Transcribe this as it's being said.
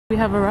We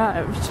have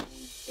arrived.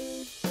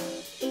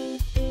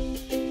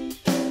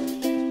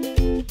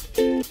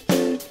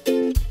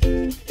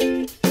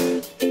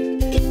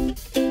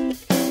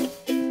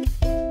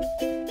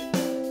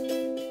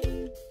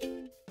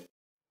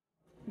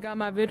 Got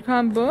my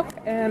VidCon book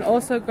and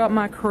also got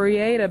my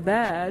creator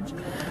badge.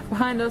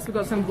 Behind us we've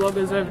got some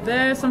bloggers over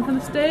there, some from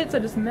the States I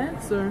just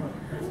met, so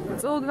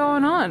it's all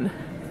going on.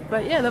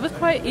 But yeah, that was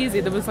quite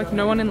easy. There was like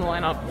no one in the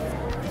lineup.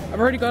 I've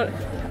already got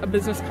a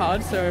business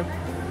card, so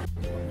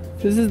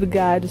this is the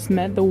guy I just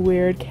met, the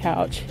weird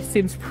couch. He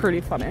seems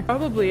pretty funny.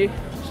 Probably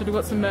should have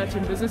got some merch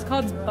and business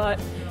cards, but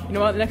you know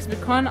what, the next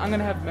VidCon I'm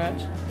gonna have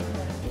merch.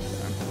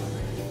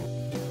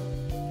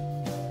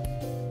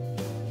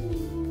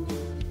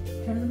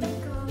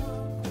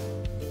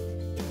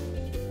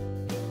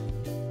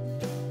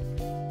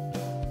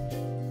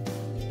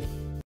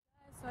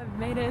 I've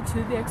made it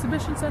to the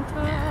exhibition center.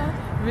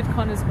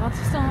 VidCon is about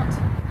to start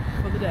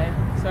for the day,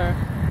 so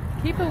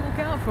keep a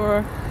lookout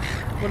for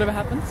whatever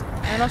happens,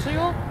 and I'll show you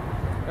all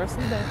the rest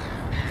of the day.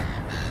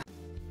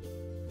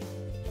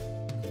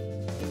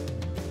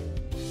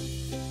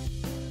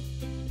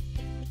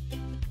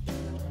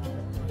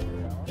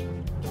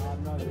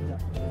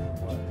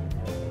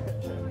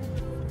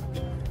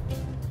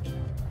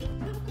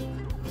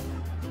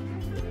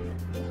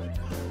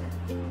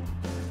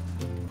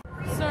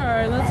 So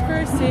let's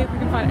go see if we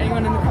can find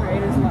anyone in the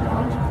creators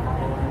lounge.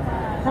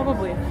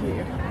 Probably a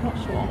few, not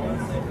sure.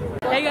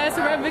 Hey guys,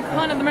 so we're at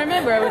VidCon at the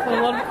moment. We're with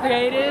a lot of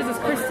creators. There's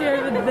Cristy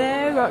over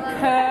there, we've got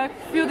Kirk, a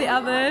few of the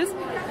others.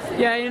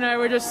 Yeah, you know,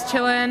 we're just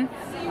chilling,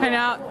 hanging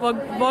out,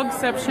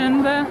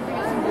 vlogception there.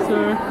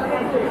 So,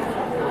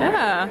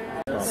 yeah.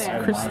 It's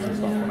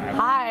Cristy.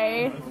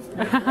 Hi.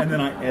 And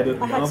then I edit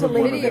the other one.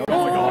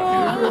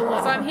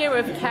 So I'm here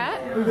with Kat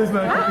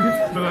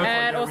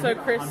and also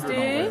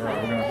Cristy,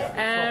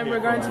 and we're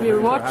going to be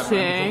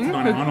watching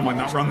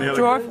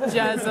Dwarf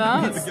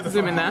Jazza. Let's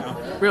zoom in there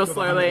real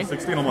slowly.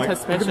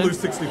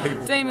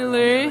 Jamie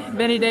Lou,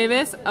 Benny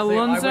Davis,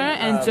 Alonzo,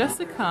 and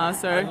Jessica.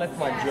 So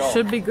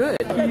should be good.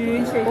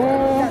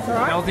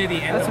 That'll do the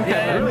end. That's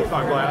okay.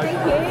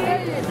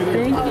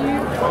 Thank you.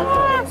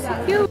 Oh,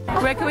 so cute.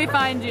 Where can we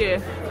find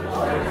you?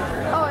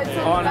 Oh, it's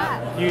on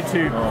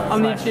YouTube.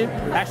 On YouTube?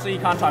 Actually, you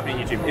can't type it in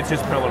YouTube. It's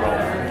just Perla Roll.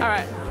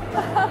 Alright.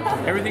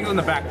 Everything's on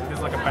the back.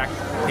 There's like a back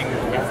thing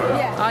info.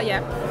 Yeah. Oh,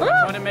 yeah.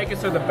 Trying to make it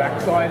so the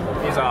back side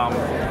is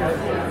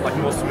like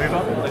more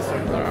smoother.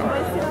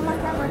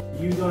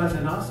 You guys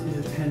and us is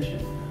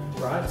attention,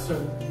 right? So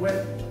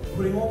we're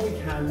putting all we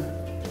can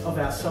of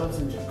ourselves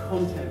into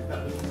content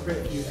that we can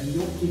create for you, and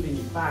you're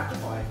giving back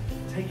by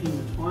taking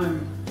the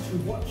time to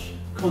watch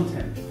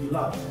content you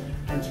love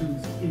and to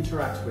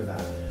interact with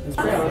that.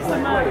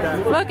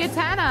 Look, it's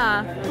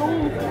Hannah!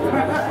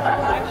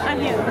 I'm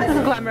here.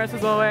 Glamorous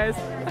as always.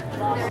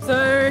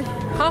 So,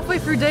 halfway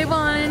through day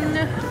one.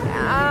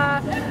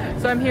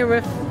 So I'm here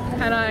with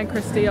Hannah and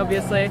Cristy,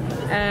 obviously,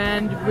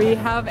 and we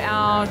have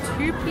our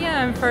 2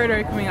 PM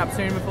photo coming up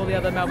soon with all the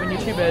other Melbourne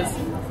YouTubers.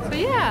 So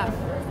yeah,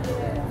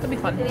 it'll be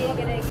fun.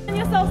 Stand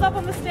yourselves up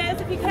on the stairs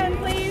if you can,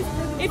 please.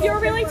 If you're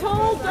really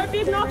tall, don't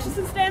be obnoxious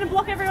and stand and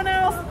block everyone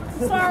else.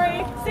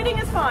 Sorry, sitting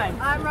is fine.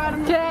 I'm right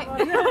on Okay.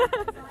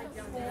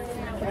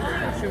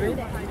 Should we?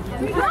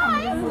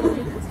 Guys,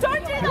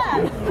 don't do that!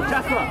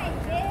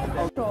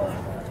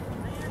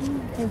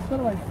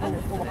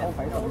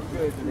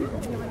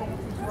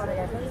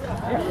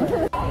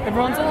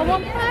 Everyone's all on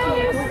one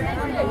place.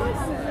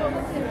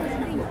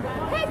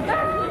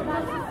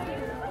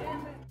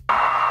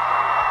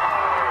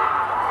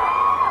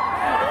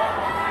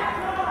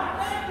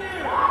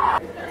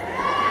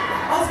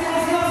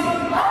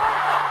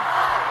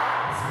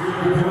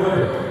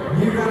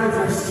 You guys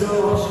are so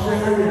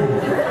Australian.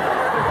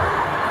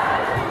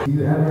 Do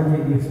you ever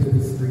get used to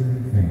the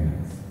screaming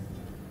fans?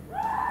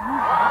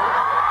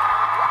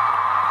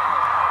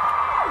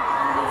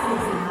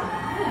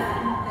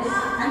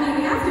 I mean,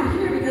 we have to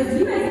hear because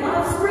you guys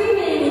love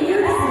screaming and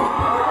you're just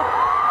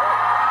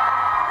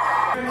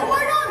Oh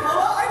my god,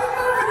 hello! I didn't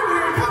know we were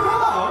here. Come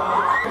hello!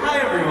 Hi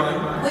everyone.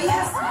 we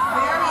have some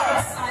very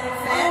excited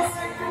fans.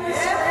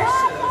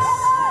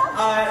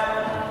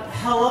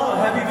 Hello,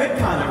 happy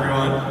VidCon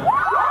everyone.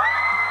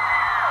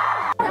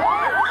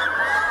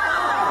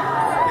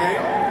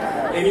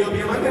 And you'll be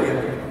in my video.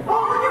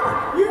 Oh my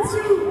god, you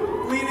two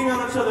leaning on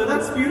each other.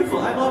 That's beautiful.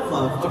 I love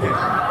love. Okay.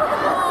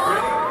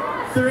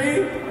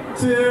 Ready?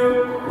 3,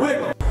 2,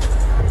 wiggle.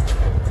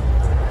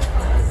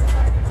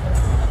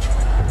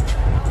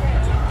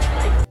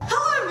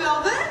 Hello,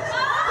 Melbourne.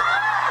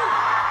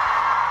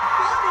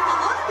 Welcome, a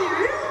lot of you.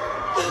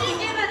 Can you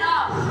give it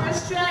up for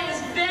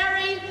Australia's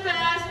very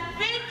first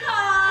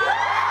VidCon?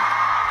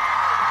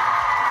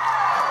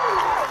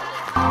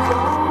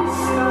 Don't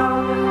stop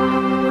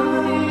believing.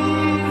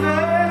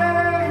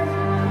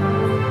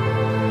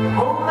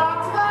 Hold on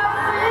to that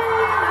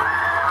feeling.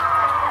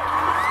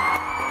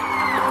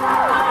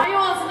 How are you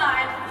all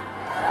tonight?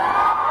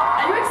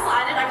 Are you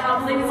excited? I can't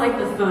believe it's like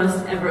the first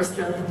ever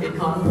Australian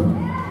VidCon.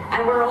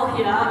 And we're all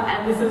here,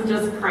 and this is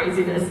just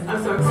craziness.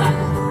 I'm so excited.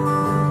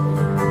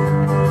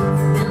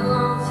 It's been a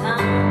long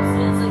time.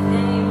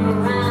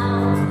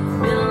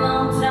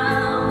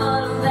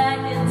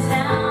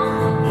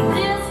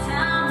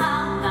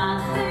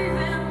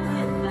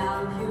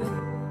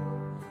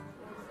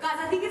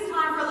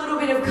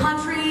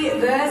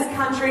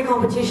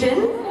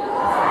 Now,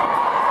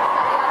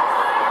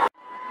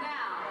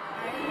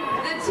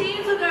 the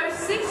teams will go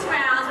 6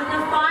 rounds with the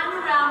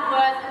final round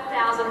worth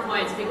 1,000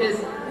 points because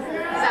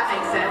does that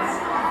make sense?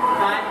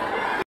 Right?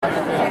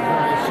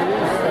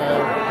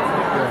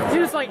 She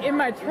was like in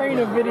my train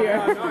of video.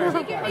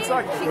 Hi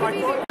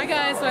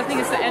guys, so I think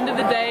it's the end of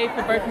the day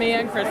for both me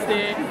and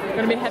Cristy. We're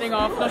gonna be heading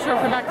off. Not sure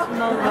if we're back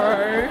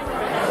tomorrow.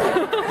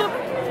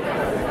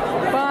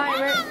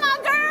 Bye.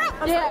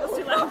 Yeah.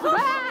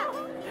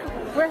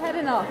 We're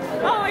heading off.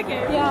 Oh,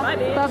 okay. Yeah.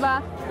 Bye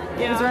bye.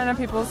 Yeah. These random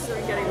people's.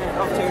 Getting that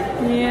off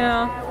too.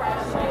 Yeah.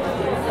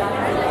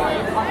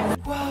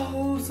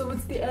 Wow, so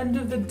it's the end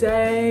of the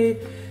day.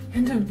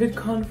 End of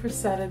VidCon for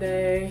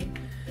Saturday.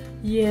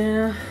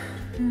 Yeah.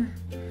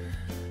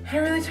 Had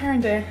a really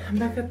tiring day. I'm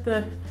back at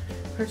the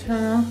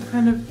hotel.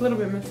 Kind of a little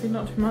bit messy,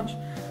 not too much.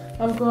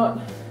 I've got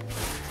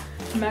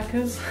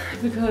Macca's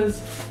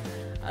because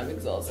I'm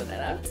exhausted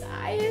and I'm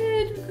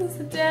tired because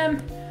the damn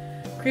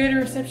creator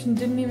reception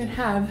didn't even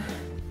have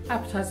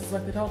appetizers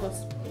like they told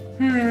us.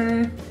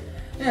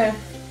 Yeah.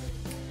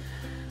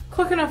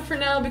 Clocking off for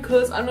now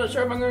because I'm not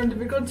sure if I'm going to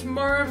VidCon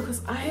tomorrow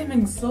because I am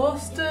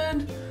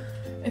exhausted.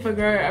 If I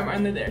go, I'm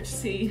only there to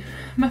see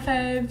my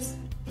faves.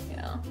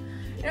 Yeah.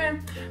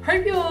 Anyway,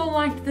 hope you all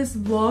liked this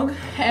vlog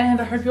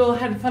and I hope you all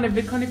had fun at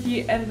VidCon if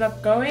you ended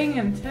up going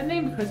and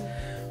attending because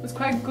it was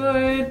quite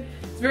good.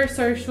 It's very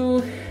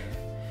social.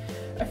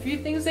 A few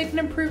things they can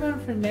improve on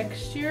for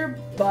next year,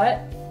 but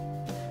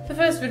the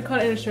first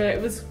VidCon in Australia,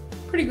 it was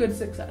pretty good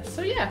success.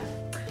 So yeah,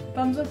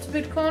 thumbs up to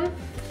VidCon,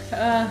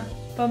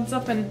 thumbs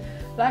up and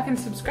like and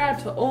subscribe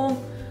to all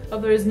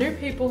of those new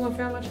people who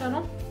found my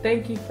channel.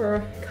 Thank you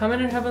for coming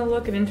and having a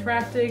look and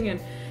interacting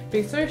and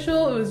being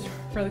social. It was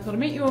really cool to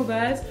meet you all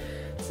guys.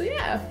 So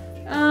yeah,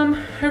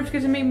 hope to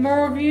get to meet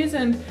more reviews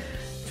and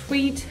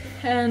tweet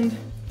and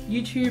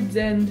YouTubes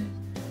and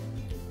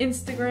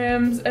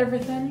Instagrams,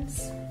 everything.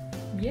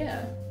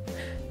 Yeah,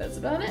 that's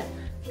about it.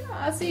 Yeah,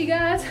 I'll see you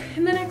guys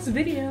in the next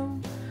video.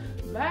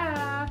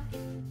 Bye.